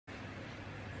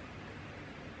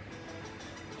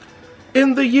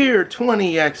In the year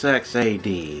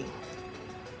 20XX AD,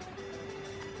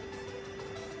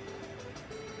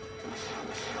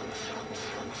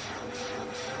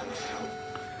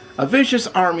 a vicious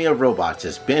army of robots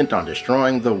is bent on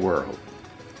destroying the world.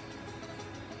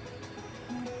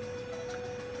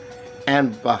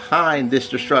 And behind this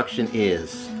destruction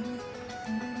is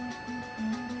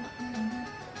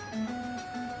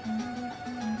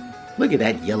look at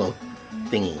that yellow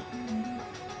thingy.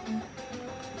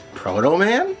 Proto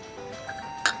Man?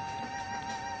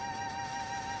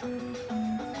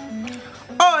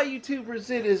 Oh, YouTubers,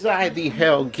 it is I, the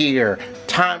Hell Gear.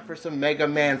 Time for some Mega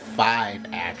Man 5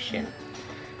 action.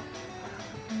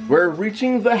 We're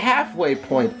reaching the halfway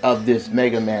point of this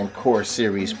Mega Man Core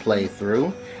Series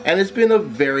playthrough, and it's been a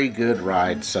very good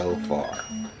ride so far.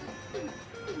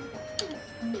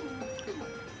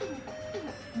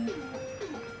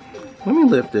 Let me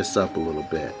lift this up a little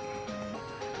bit.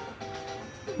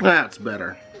 That's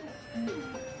better.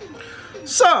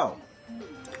 So,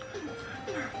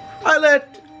 I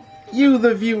let you,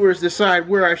 the viewers, decide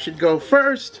where I should go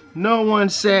first. No one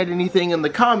said anything in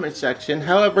the comment section.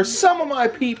 However, some of my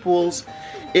peoples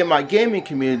in my gaming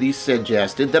community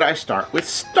suggested that I start with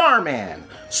Starman.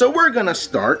 So we're gonna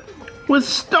start with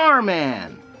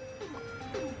Starman.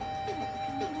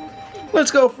 Let's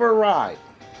go for a ride.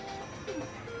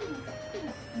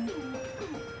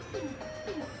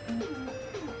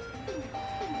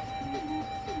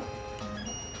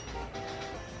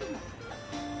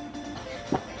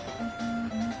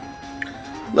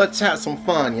 Let's have some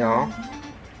fun, y'all.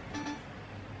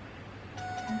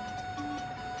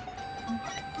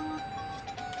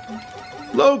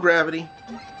 Low gravity.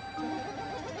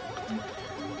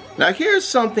 Now here's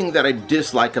something that I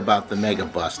dislike about the Mega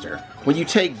Buster. When you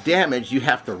take damage, you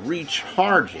have to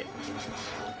recharge it.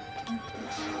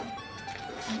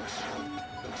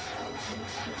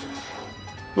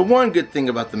 But one good thing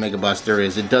about the Mega Buster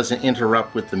is it doesn't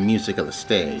interrupt with the music of the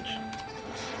stage.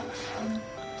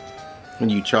 When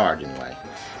you charge, anyway.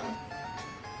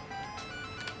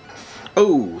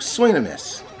 Oh, swing and a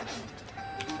miss.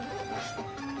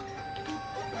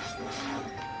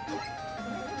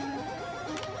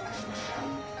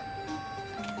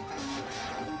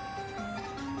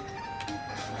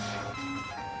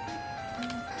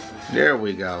 There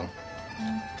we go.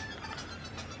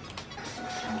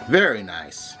 Very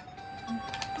nice.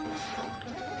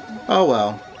 Oh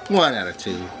well, 1 out of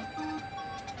 2.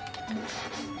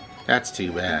 That's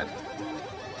too bad.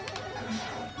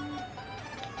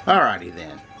 Alrighty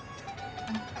then.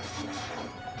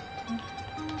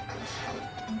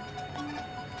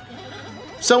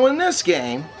 So in this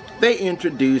game, they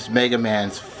introduced Mega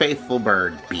Man's Faithful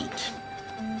Bird beat.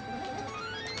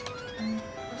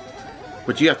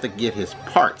 But you have to get his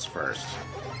parts first.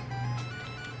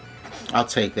 I'll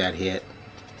take that hit.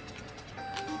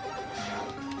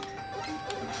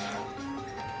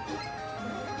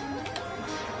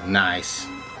 Nice.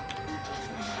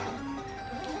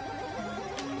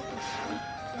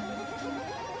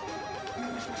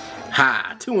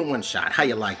 Ha! 2 in 1 shot. How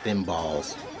you like them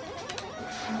balls?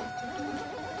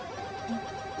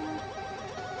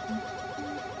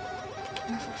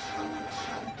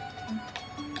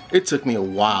 It took me a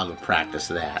while to practice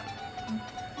that.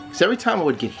 Because every time I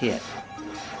would get hit,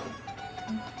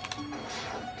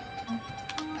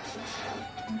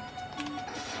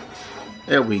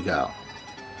 there we go.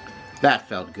 That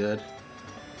felt good.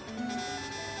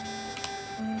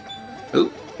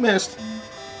 Oop, missed.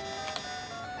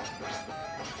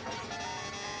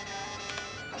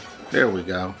 There we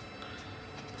go.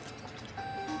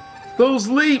 Those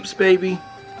leaps, baby.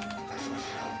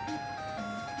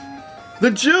 The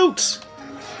jukes.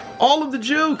 All of the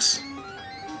jukes.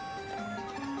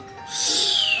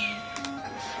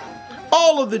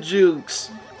 All of the jukes.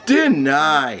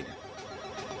 Denied.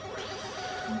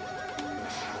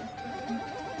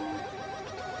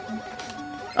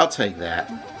 I'll take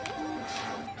that.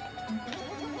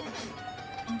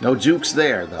 No jukes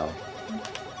there, though.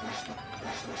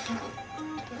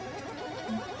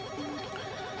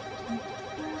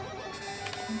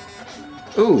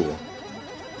 Ooh.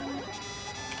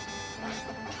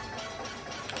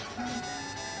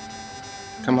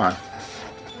 Come on.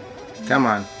 Come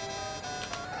on.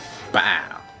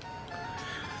 Bow.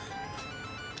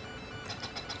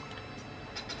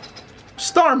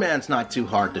 Starman's not too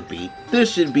hard to beat.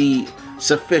 This should be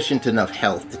sufficient enough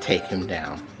health to take him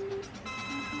down.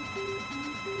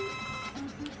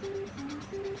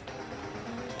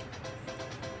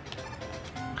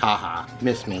 Haha,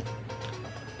 missed me.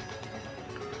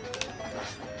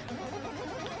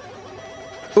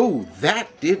 Ooh, that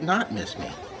did not miss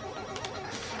me.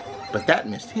 But that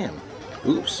missed him.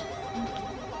 Oops.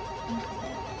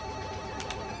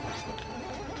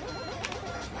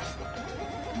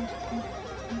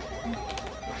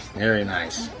 Very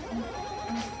nice.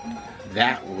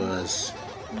 That was...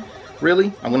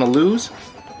 Really? I'm gonna lose?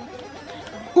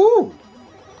 Ooh!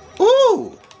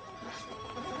 Ooh!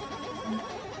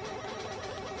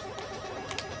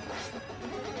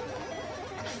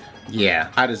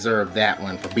 Yeah, I deserve that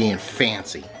one for being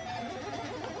fancy.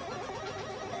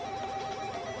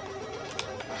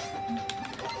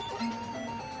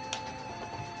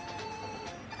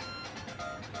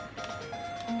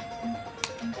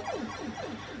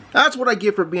 That's what I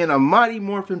get for being a Mighty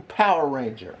Morphin Power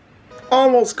Ranger.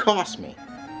 Almost cost me.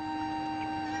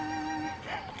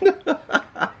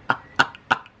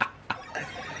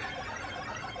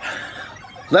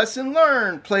 Lesson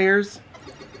learned, players.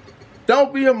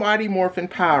 Don't be a Mighty Morphin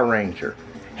Power Ranger.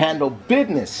 Handle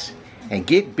business and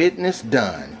get business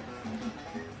done.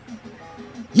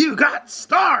 You got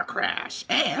Star Crash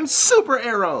and Super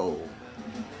Arrow.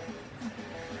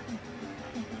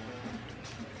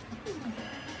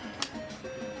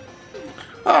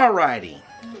 Alrighty,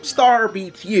 Star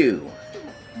beats you,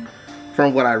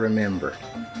 from what I remember.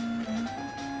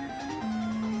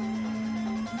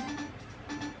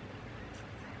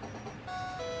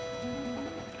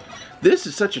 This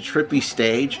is such a trippy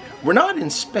stage. We're not in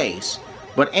space,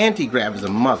 but Anti-Grav is a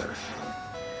mother.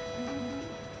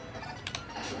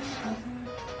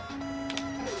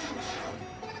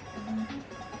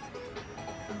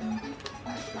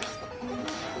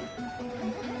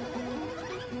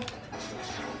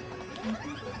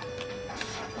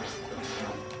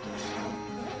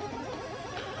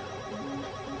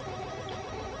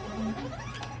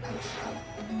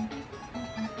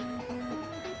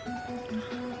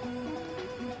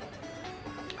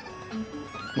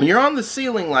 When you're on the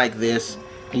ceiling like this,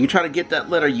 and you try to get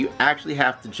that letter, you actually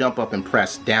have to jump up and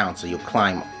press down so you'll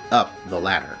climb up the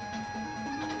ladder.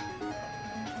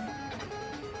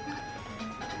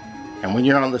 And when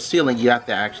you're on the ceiling, you have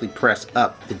to actually press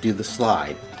up to do the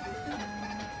slide.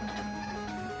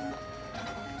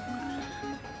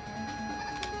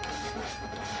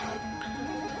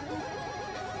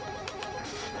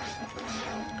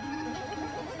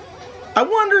 I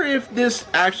wonder if this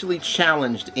actually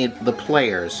challenged the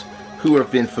players who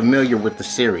have been familiar with the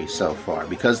series so far,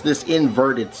 because this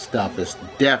inverted stuff is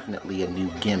definitely a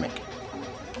new gimmick.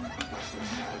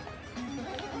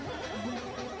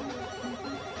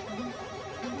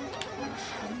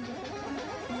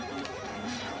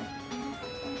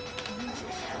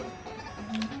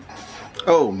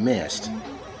 Oh, missed.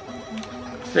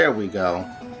 There we go.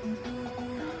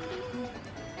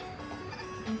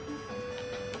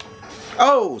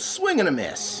 Oh, swing and a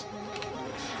miss.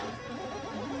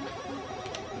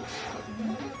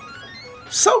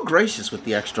 So gracious with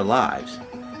the extra lives.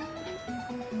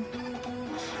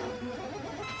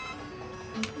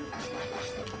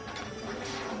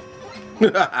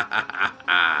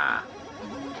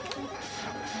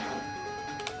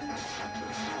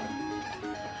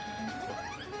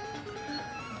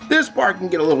 This part can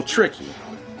get a little tricky,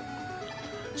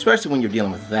 especially when you're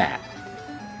dealing with that.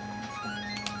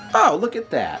 Oh, look at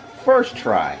that. First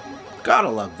try. Gotta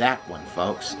love that one,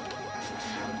 folks.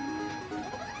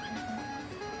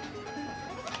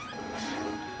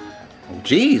 Oh,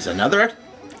 geez, another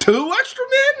 2 extra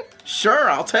men? Sure,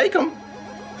 I'll take them.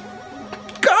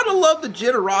 Gotta love the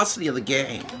generosity of the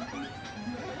game.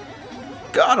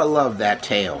 Gotta love that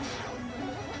tail.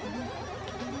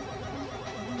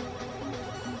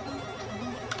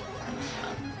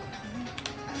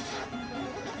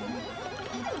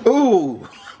 Ooh,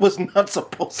 was not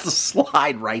supposed to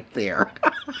slide right there.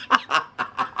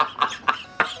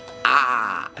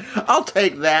 I'll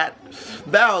take that.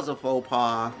 That was a faux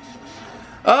pas.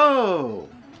 Oh.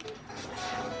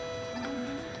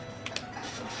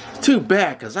 Too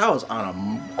bad, because I was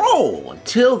on a roll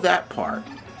until that part.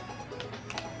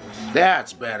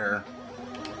 That's better.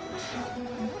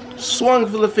 Swung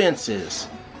for the fences,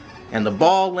 and the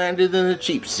ball landed in the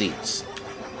cheap seats.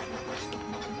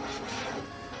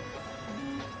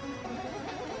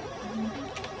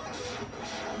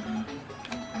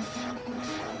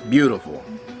 Beautiful.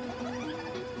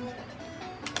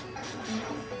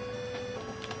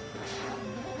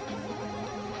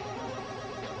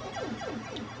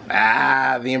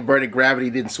 Ah, the inverted gravity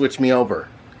didn't switch me over.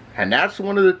 And that's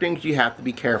one of the things you have to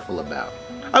be careful about.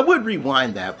 I would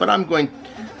rewind that, but I'm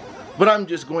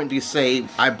just going to say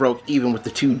I broke even with the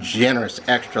 2 generous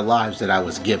extra lives that I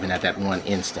was given at that one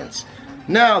instance.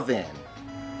 Now then.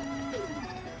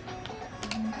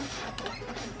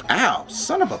 Ow,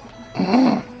 son of a...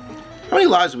 How many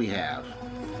lives do we have?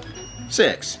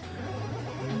 6.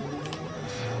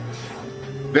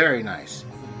 Very nice.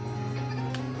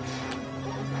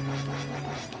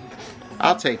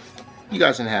 I'll take... You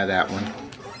guys can have that one.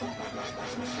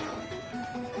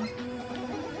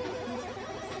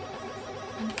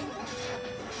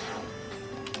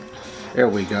 There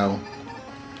we go.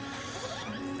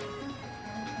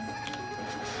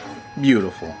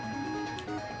 Beautiful.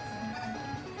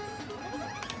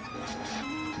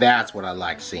 That's what I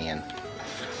like seeing.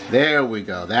 There we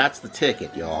go. That's the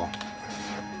ticket, y'all.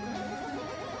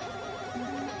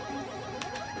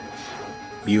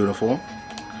 Beautiful.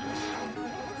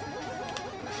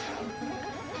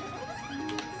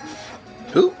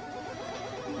 Oop.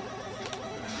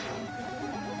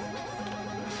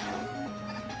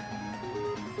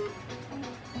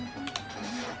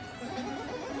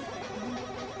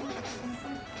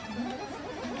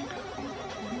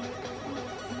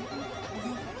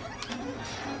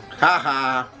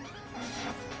 Haha.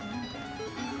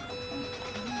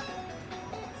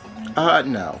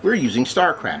 No. We're using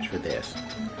Star Crash for this.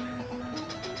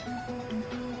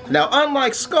 Now,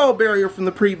 unlike Skull Barrier from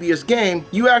the previous game,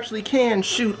 you actually can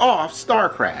shoot off Star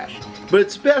Crash, but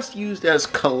it's best used as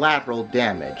collateral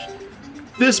damage.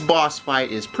 This boss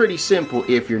fight is pretty simple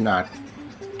if you're not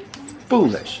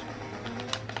foolish.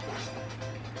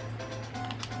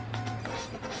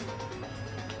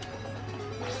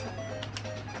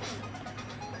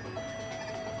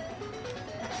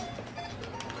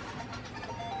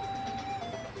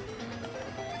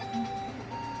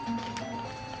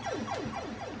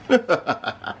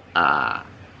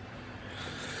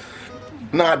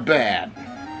 Not bad.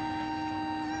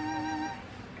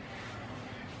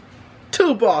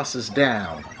 2 bosses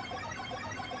down.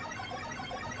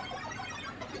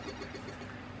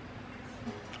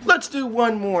 Let's do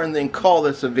one more and then call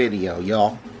this a video,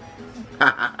 y'all.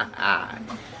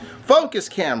 Focus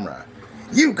camera.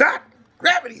 You got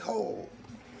gravity hole.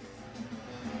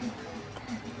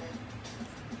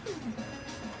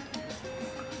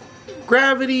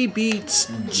 Gravity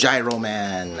beats Gyro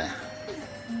Man.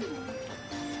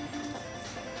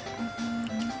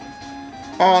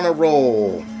 On a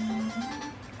roll.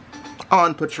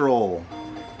 On patrol.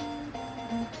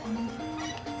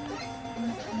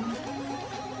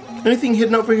 Anything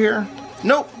hidden over here?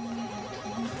 Nope.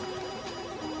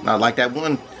 Not like that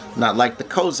one. Not like the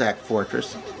Kozak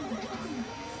Fortress.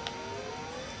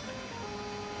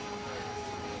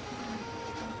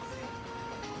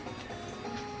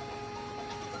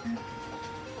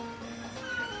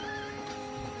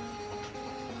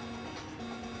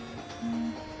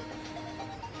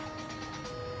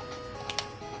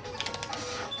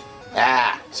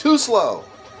 Ah, too slow.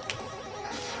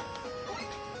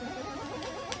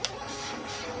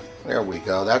 There we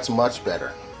go. That's much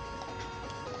better.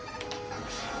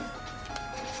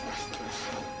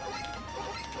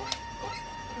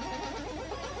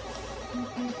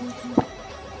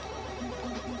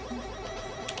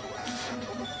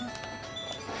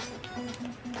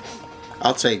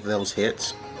 I'll take those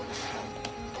hits.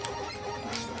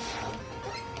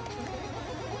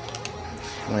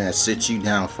 I'm going to sit you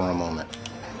down for a moment.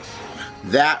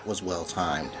 That was well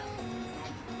timed.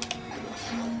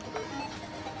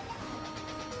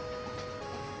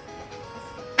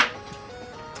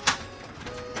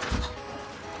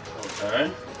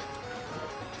 Okay.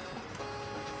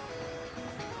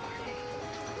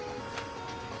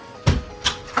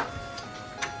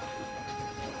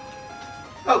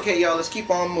 Okay, y'all, let's keep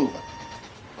on moving.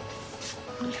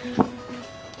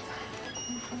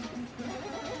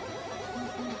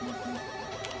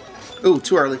 Ooh,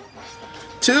 too early.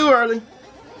 Too early.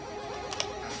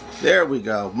 There we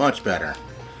go. Much better.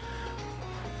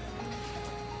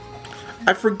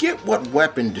 I forget what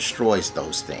weapon destroys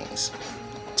those things.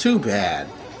 Too bad.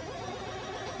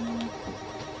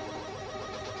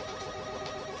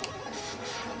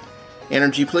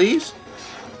 Energy, please.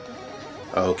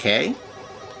 Okay.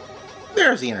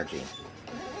 There's the energy.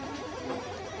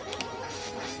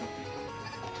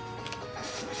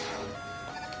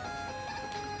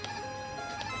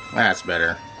 That's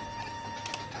better.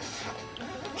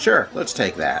 Sure, let's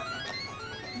take that.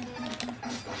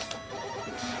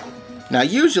 Now,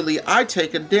 usually I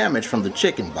take a damage from the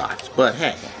chicken box, but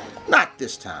hey, not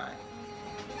this time.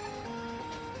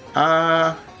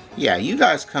 Yeah, you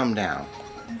guys come down.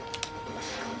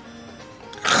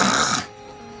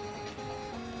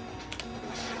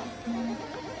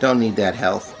 Don't need that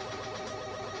health.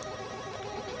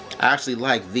 I actually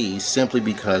like these simply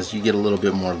because you get a little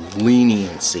bit more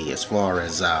leniency as far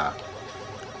as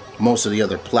most of the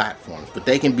other platforms, but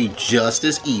they can be just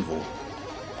as evil.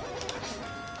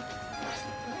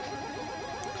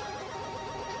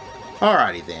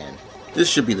 Alrighty then, this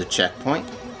should be the checkpoint.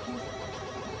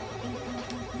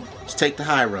 take the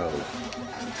high road.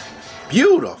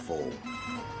 Beautiful.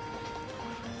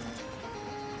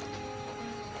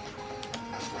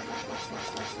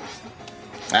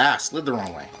 Ah, slid the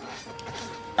wrong way.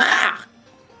 Ah!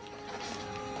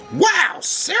 Wow,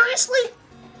 seriously?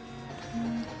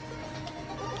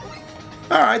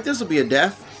 Alright, this will be a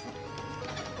death.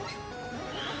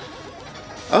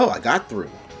 Oh, I got through.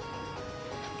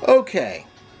 Okay.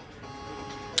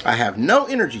 I have no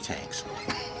energy tanks.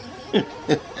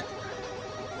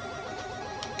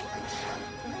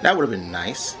 That would have been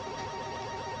nice.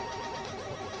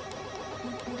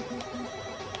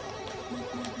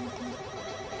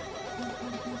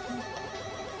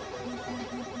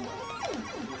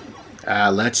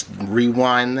 Let's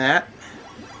rewind that.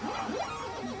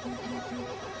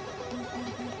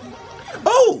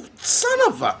 Oh, son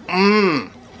of a...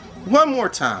 One more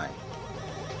time.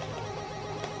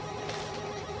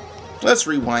 Let's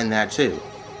rewind that too.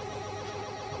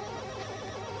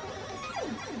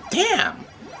 Damn.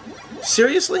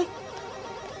 Seriously?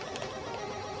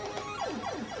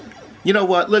 You know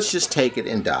what? Let's just take it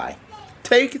and die.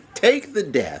 Take the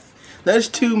death. That's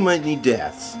too many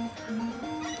deaths.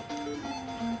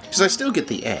 Because I still get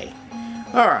the A.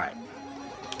 Alright.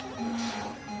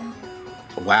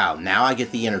 Wow, now I get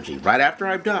the energy. Right after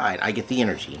I've died, I get the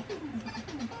energy.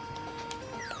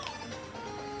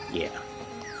 Yeah.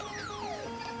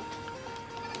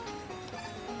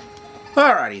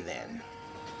 Alrighty then.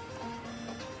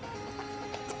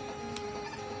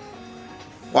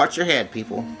 Watch your head,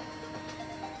 people.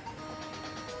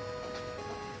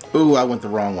 Ooh, I went the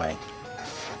wrong way.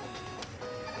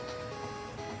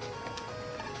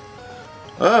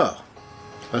 Oh,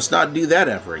 let's not do that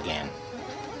ever again.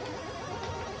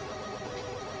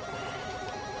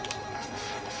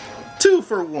 Two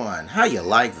for one. How you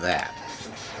like that?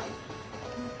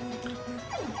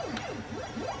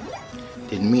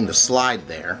 Didn't mean to slide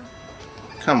there.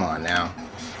 Come on now.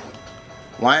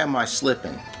 Why am I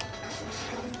slipping?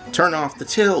 Turn off the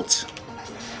tilt.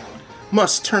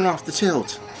 Must turn off the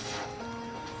tilt.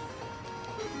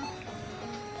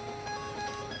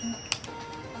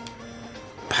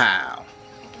 Pow.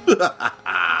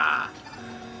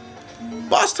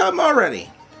 Boss time already.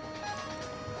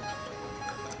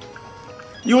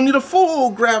 You'll need a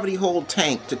full gravity hold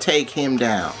tank to take him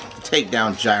down. To take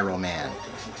down Gyro Man.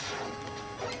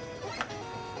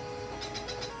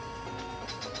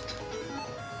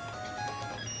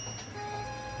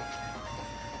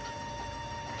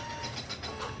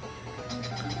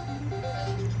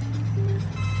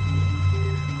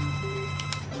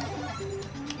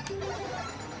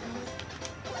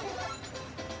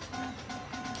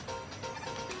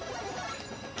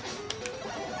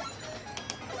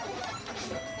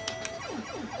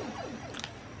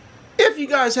 If you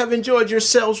guys have enjoyed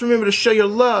yourselves, remember to show your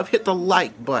love, hit the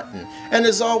like button. And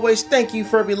as always, thank you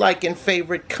for every like and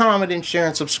favorite, comment and share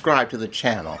and subscribe to the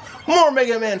channel. More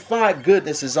Mega Man 5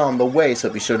 goodness is on the way, so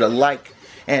be sure to like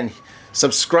and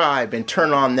subscribe and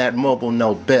turn on that mobile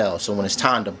note bell so when it's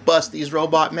time to bust these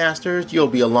robot masters, you'll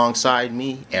be alongside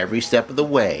me every step of the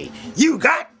way. You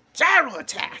got Gyro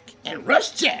Attack and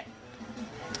Rush Jet.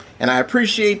 And I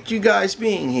appreciate you guys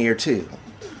being here too.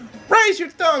 Raise your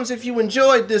thumbs if you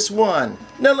enjoyed this one.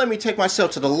 Now let me take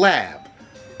myself to the lab.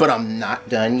 But I'm not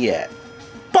done yet.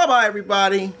 Bye-bye,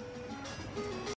 everybody.